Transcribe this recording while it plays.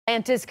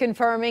Stellantis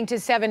confirming to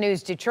 7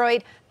 News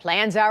Detroit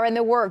plans are in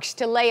the works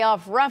to lay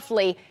off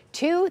roughly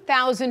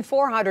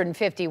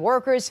 2,450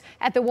 workers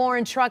at the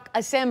Warren Truck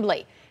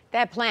Assembly.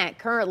 That plant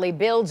currently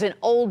builds an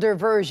older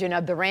version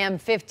of the Ram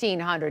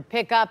 1500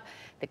 pickup.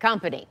 The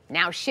company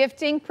now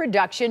shifting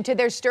production to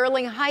their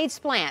Sterling Heights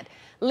plant,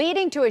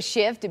 leading to a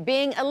shift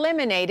being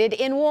eliminated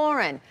in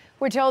Warren.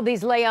 We're told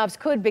these layoffs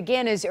could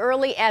begin as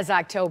early as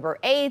October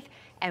 8th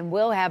and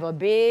will have a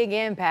big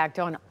impact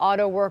on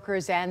auto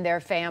workers and their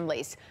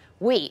families.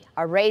 We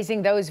are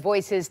raising those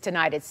voices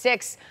tonight at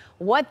 6.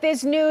 What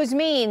this news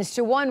means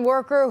to one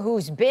worker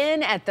who's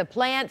been at the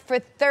plant for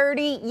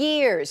 30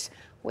 years.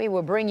 We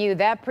will bring you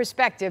that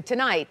perspective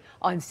tonight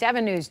on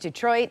 7 News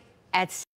Detroit at 6.